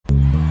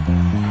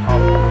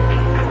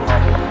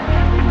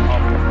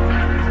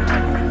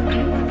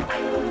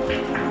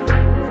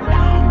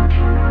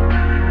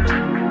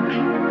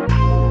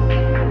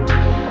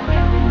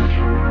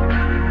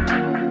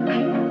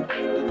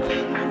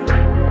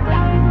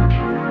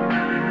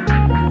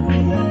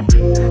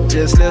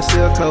Just live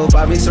still cold,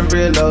 buy me some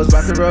real lows,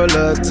 about to roll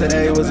up.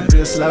 Today was a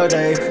good slow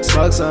day.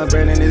 Smoke some,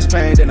 burning this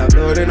pain, then I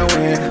blow it in the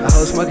wind. I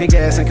hold smoking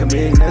gas and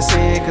committing a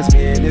sin, cause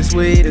me and this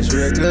weed is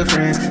real good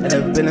friends. I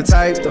never been the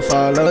type to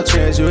follow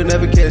trends. You would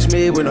never catch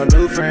me with no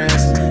new friends.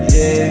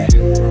 Yeah,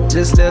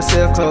 just live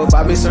still cold,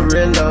 buy me some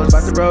real lows,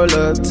 about to roll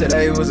up.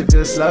 Today was a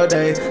good slow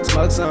day.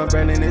 Smoke some,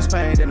 burning this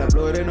pain, then I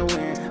blow it in the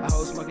wind. I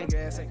hold smoking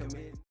gas and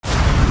committing.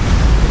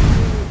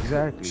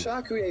 Exactly.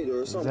 Shot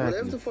creator or something,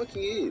 whatever the fuck he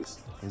is.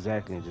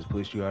 Exactly, and just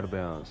pushed you out of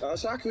bounds.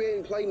 Shot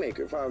creating playmaker,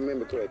 if I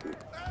remember correctly.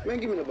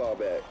 Man, give me the ball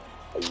back.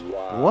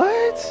 Wow.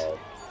 What?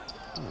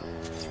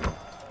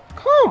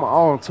 Come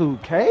on,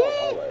 2K.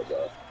 All right,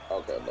 bro.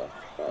 Okay, bro.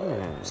 All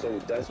right. So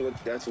that's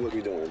what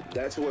we're doing.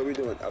 That's what we're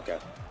doing. Okay.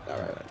 All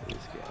right.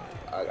 This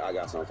guy. I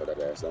got something for that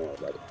ass. Don't worry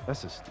about it.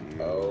 That's a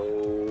steal.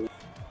 Oh.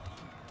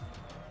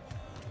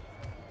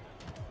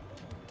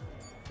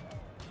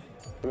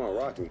 Come on,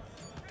 rock me.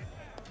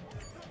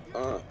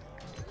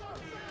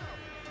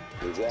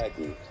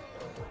 Exactly.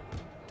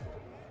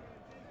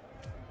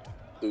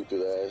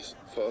 Stupid ass.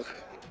 Fuck.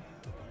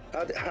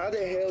 How the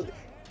hell?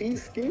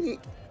 He's skinny.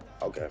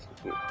 Okay.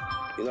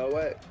 You know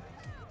what?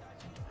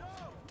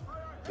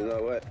 You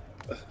know what?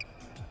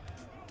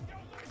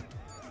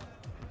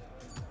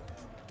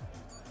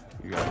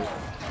 You got it.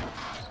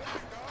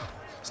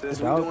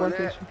 Since we're doing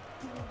that.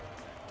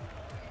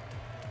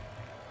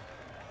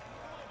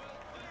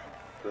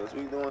 Since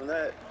we doing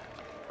that.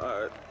 All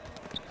right.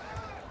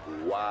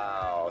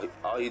 Wow.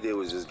 All he did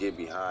was just get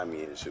behind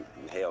me and shoot.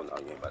 Hell no,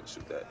 you ain't about to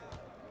shoot that.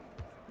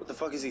 What the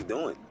fuck is he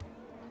doing?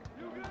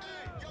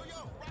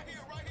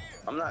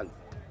 I'm not.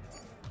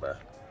 Bruh.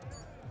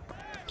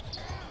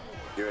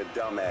 You're a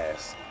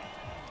dumbass.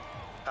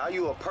 How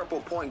you a purple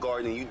point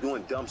guard and you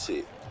doing dumb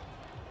shit?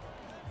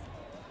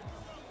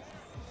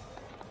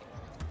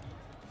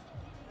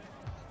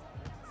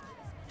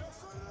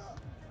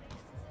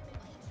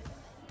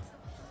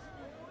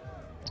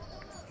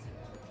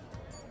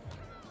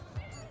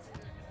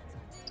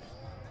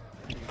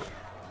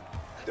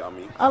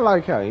 Dummy. I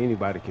like how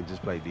anybody can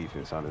just play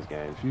defense on this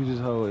game. If you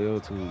just hold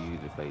L2, you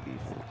just play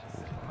defense.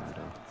 That's fine,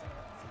 though.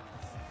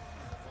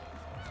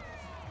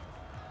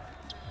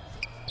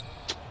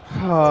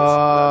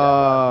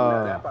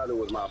 That probably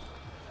was my.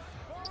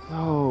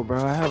 Oh,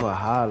 bro, I have a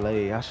high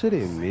lay. I should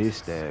have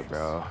missed that,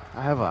 bro.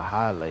 I have a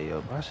high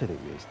layup. I should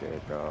have missed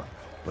that, bro.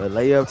 But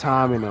layup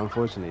timing,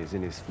 unfortunately, is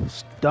in this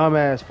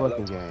dumbass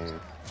fucking game.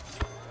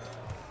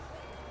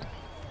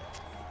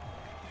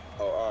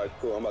 Oh, all right,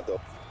 cool. I'm about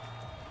to.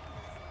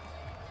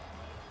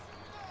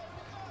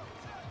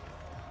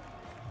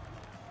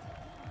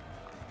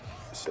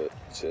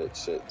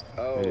 Shit.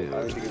 Oh, I didn't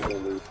think he was gonna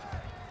lose.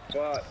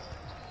 What?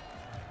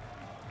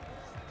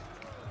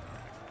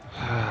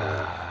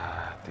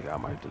 I think I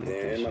might delete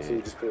this my shit.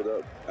 food just pulled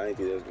up. I didn't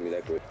think that was gonna be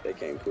that quick. That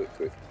came quick.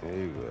 Yeah,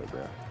 you good,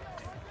 bro.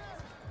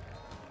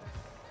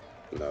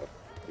 No.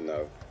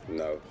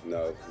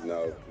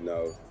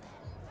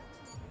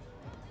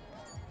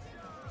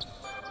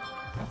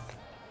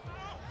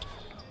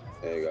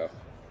 There you go.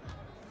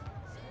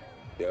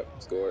 Yep,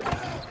 scored. All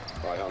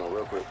right, hold on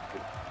real quick.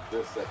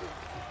 Just a second.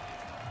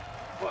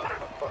 All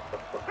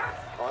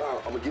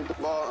right, I'm gonna get the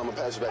ball. I'm gonna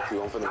pass it back to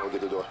you. I'm finna go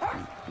get the door.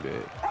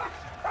 Good.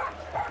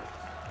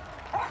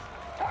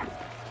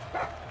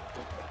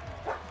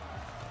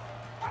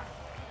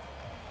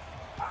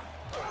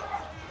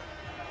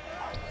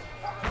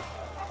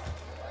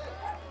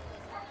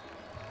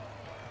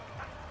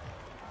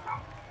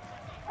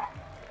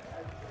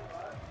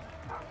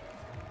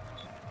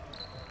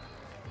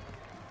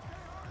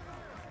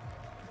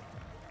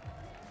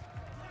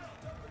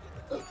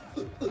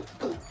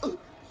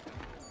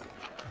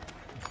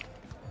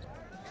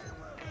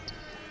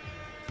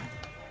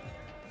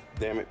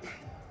 Damn it.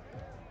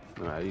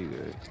 Nah, you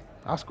good.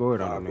 I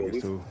scored on them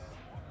niggas too.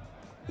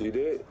 You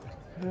did?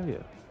 Hell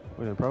yeah.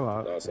 When in Pro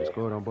Hop, Oh, I sorry.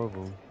 scored on both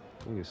of them.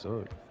 Niggas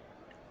suck.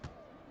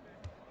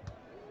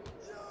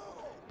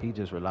 He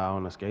just rely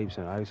on escapes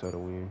and ISO to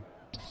win.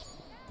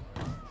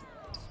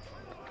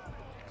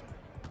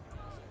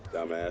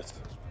 Dumbass.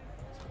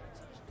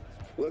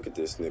 Look at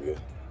this nigga.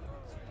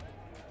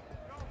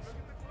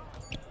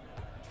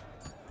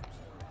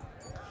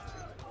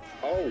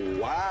 Oh,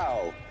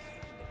 wow.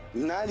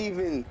 Not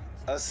even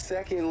a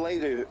second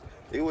later,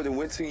 it would have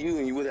went to you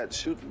and you would have to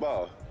shoot the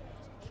ball.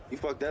 You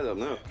fucked that up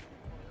now.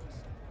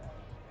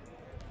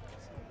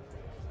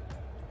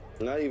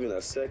 Not even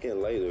a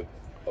second later.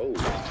 Oh.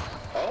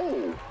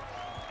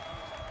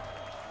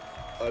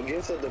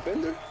 Against a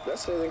defender?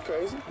 That's feeling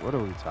crazy. What are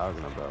we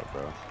talking about,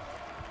 bro?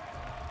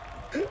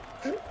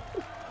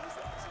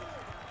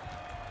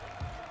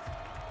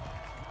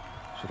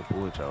 Should have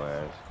pulled your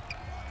ass.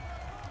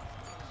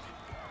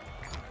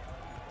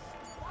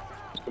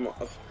 Come on.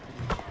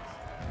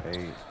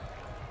 Hey.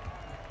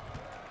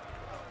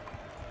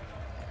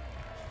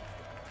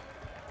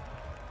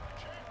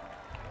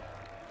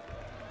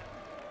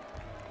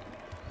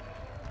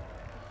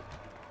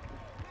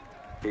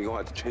 He gonna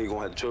have to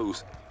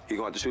choose. He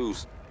gonna have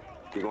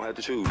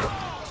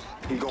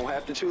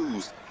to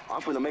choose.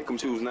 I'm finna make him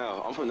choose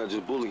now. I'm finna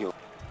just bully him.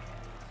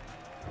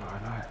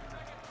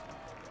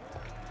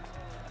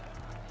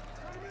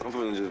 I'm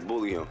finna just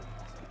bully him.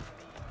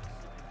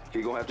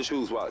 He gonna have to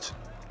choose, watch.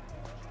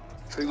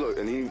 See, look,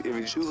 and if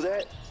he chooses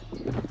that,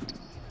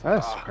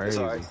 That's it's crazy.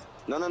 all right.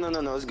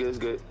 No, it's good, it's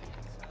good.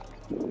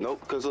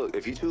 Nope, because look,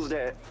 if he chooses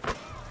that.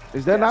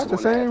 Is that not the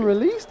same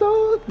release,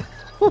 though?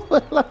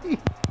 Like,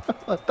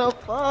 what the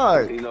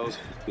fuck? He knows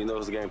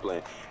the game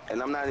plan.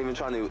 And I'm not even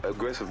trying to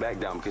aggressive back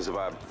down, because if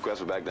I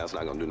aggressive back down, it's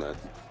not gonna do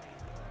nothing.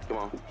 Come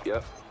on.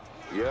 Yep.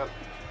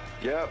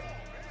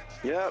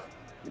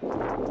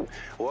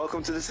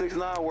 Welcome to the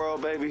 6'9"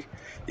 world, baby.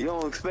 You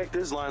don't expect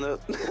this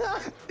lineup.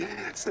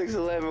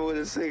 6'11" with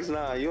a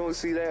 6'9". You don't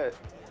see that.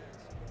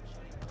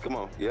 Come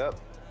on. Yep.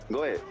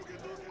 Go ahead.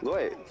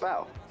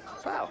 Foul.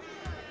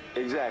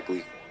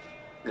 Exactly.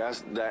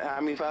 That's that. How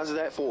many fouls is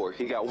that? 4.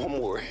 He got 1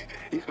 more.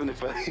 He's finna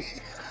foul.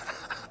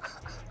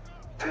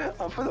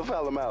 I'm finna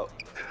foul him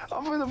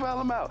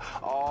out.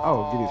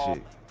 Oh, get his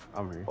shit.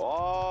 I'm here.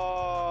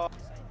 Oh,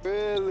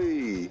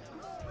 really?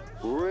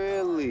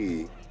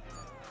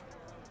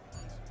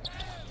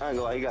 I ain't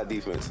gonna lie, he got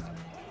defense.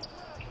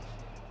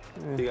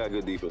 Yeah. He got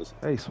good defense.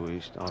 They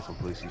switched on some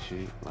pussy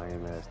shit.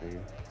 Lame ass nigga.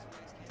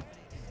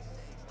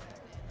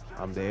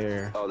 I'm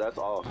there. Oh, that's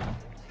off.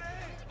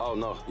 Oh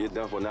no, you're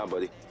done for now,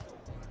 buddy.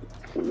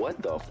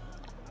 What the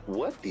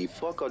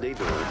fuck are they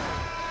doing?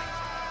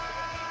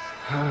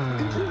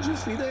 Did you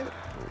just see that?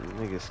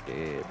 Nigga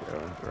scared, bro.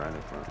 Right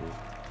in front of me.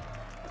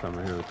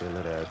 Coming here with their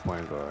little ass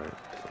point guard.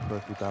 What the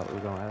fuck you thought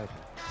was gonna happen?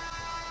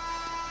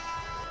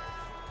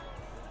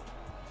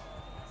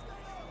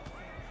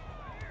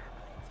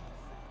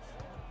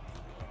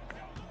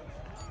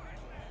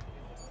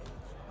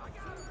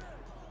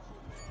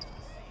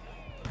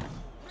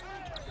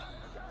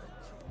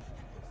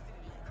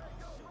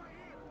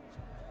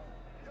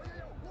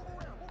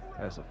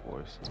 That's a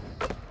force.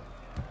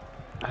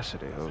 I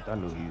should have helped. I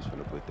knew he was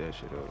gonna put that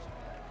shit up.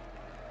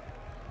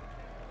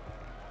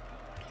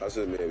 I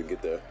should have been able to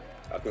get there.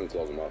 I couldn't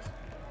close him off.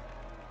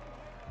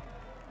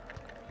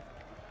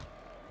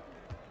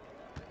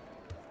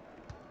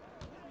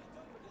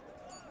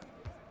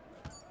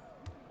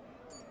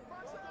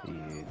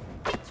 Yeah.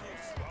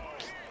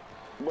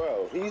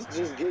 Bro, he's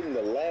just getting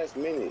the last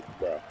minute,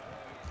 bro.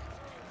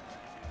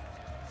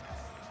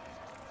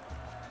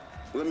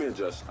 Let me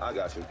adjust. I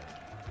got you.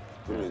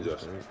 Let me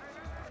adjust.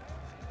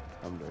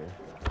 I'm there.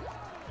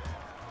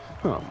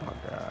 Oh my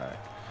god.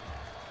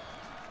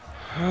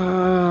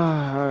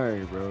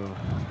 Alright, bro.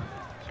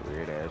 It's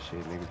weird ass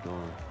shit niggas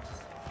doing.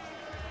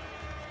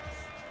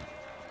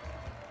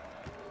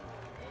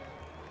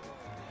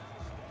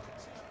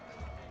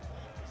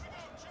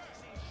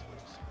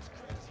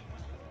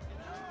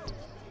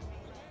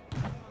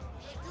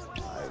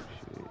 Type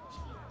shit.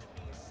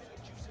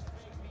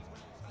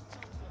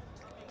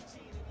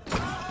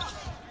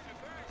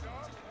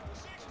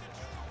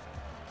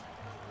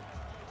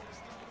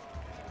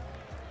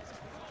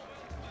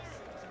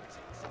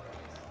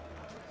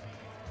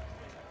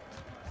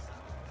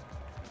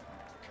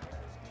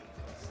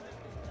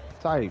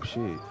 Type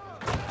shit.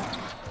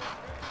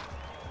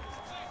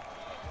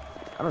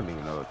 I don't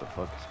even know what the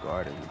fuck is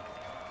guarding me.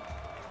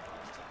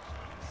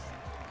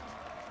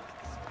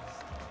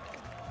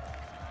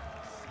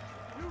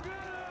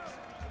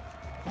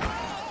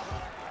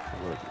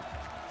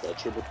 That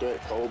triple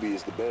threat, Kobe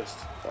is the best.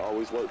 It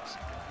always works.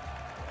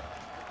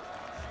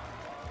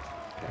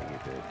 Can't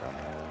get that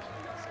dumbass.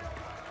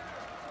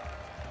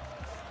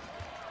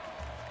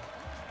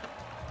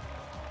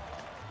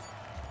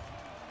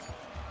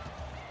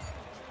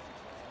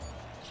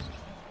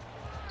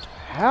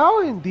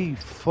 How in the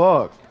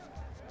fuck,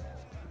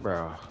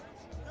 bro?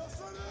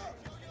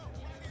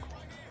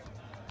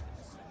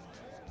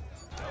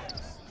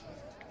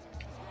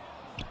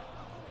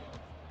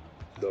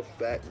 The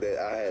fact that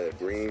I had a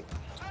green,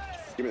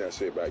 give me that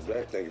shit back.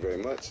 Thank you very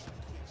much.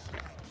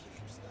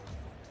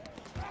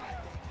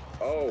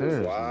 Oh,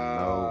 There's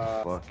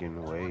wow. no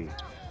fucking way.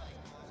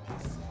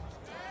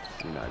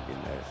 You're not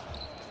getting that.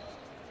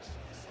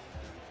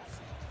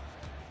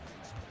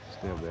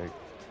 Still back.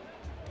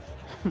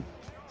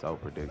 So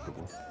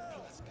predictable.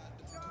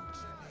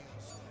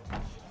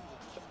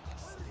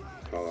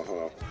 Hold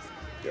on.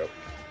 Yep.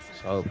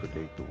 So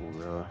predictable,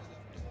 bro.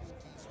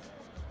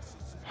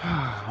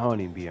 I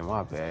don't even be in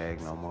my bag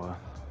no more.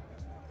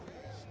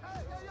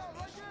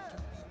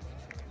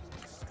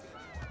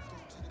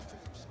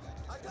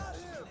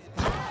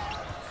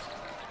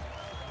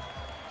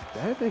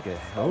 That nigga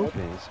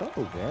helping so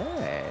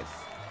bad.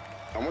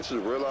 I want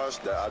you to realize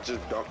that I just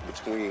dunked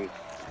between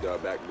the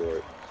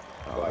backboard.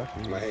 Oh,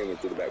 Like, my hand went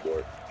through the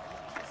backboard.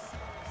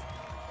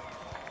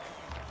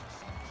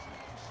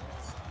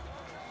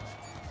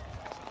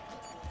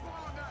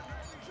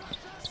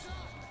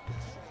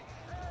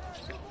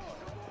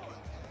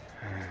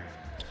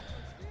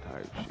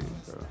 Type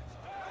shit, bro.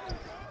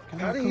 Can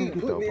How I do come you get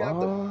put the me out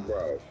the ball?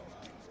 bro?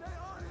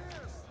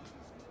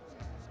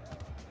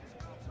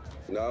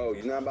 No,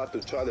 you're not about to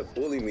try to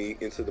bully me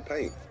into the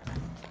paint.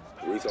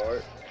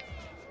 Retard.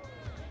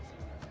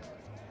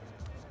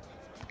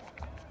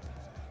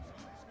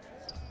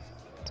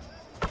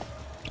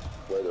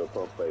 Where the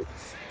pump fake.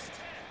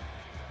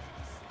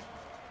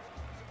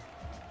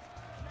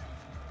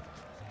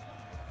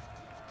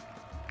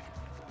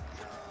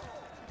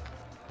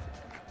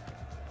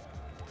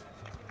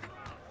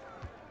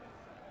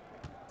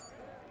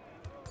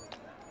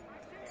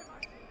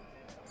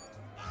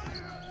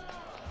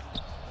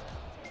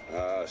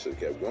 should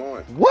have kept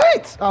going.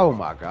 What? Oh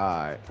my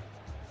God.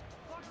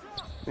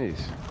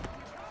 This.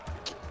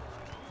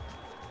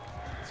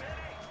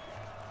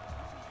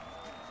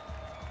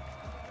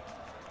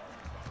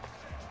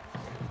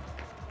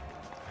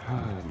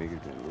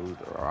 Niggas didn't lose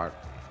the rock.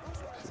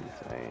 It's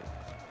insane.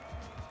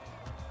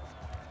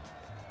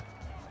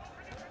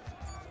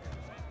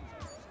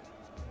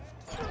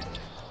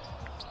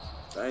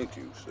 Thank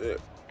you,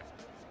 shit.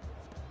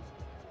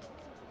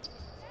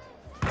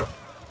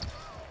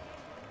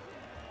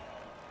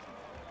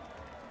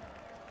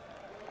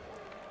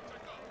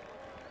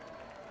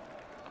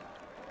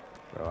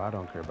 Bro, I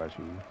don't care about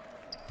you.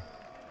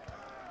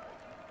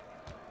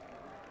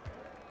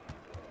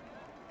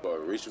 Boy,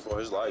 reaching for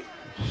his life.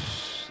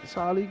 That's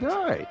all he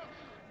got.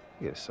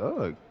 He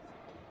suck.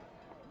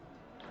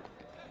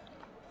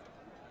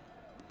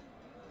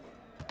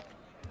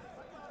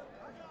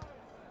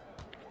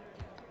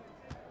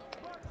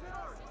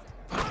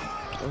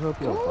 Go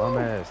help your bum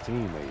ass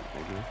teammate,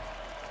 nigga.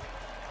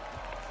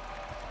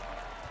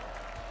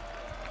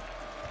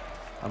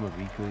 I'ma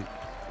be quick.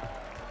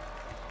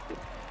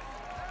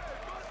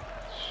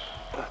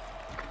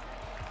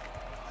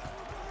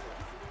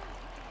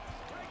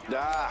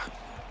 Ah.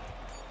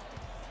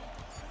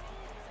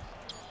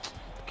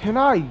 Can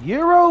I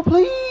Euro,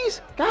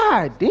 please?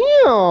 God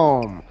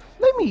damn.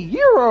 Let me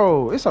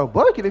Euro. It's a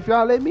bucket if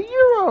y'all let me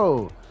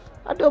Euro.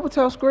 I double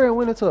tap square and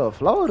went into a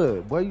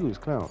floater. Boy, you was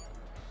clown.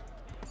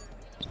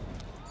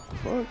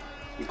 Fuck.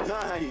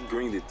 He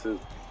greened it too.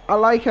 I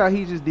like how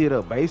he just did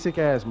a basic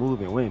ass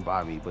move and went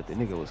by me, but the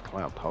nigga was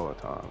clamped the whole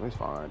time. It's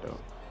fine though.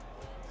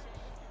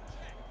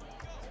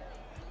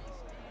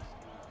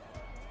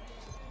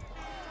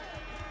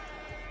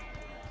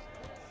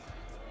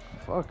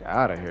 Fuck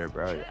out of here,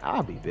 bro.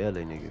 I'll be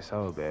belly niggas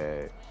so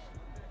bad.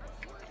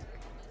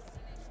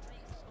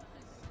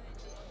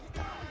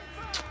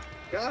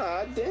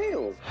 God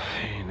damn.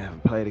 I ain't never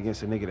played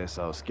against a nigga that's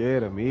so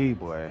scared of me,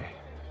 boy.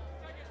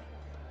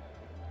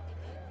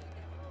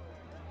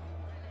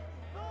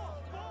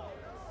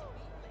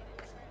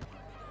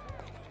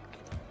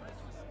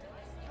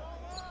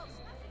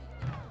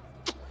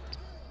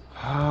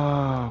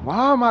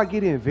 Why am I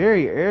getting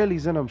very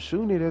earlys and I'm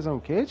shooting it as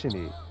I'm catching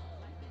it?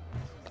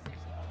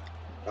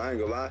 I ain't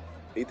gonna lie.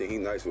 He think he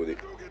nice with it.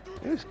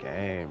 This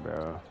game,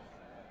 bro.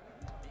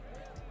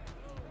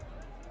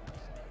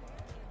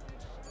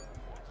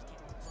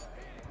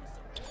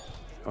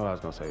 Oh, I was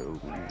gonna say, ooh,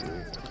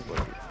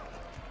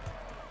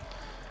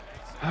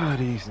 oh,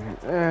 these,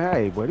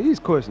 hey, boy, these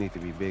courts need to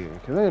be bigger,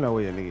 cause there ain't no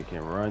way a nigga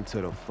can run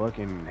to the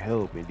fucking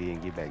help and then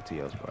get back to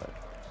your spot.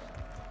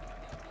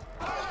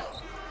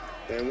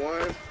 And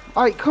one.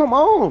 Like, come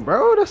on,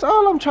 bro. That's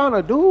all I'm trying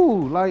to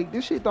do. Like,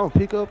 this shit don't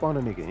pick up on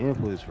a nigga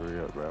inputs for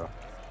real, bro.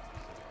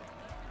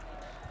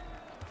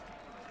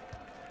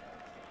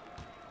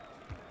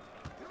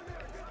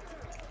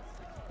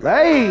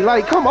 Hey,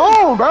 like, come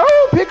on, bro.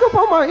 Pick up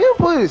on my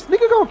inputs.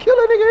 Nigga gonna kill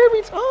a nigga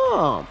every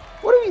time.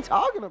 What are we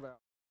talking about?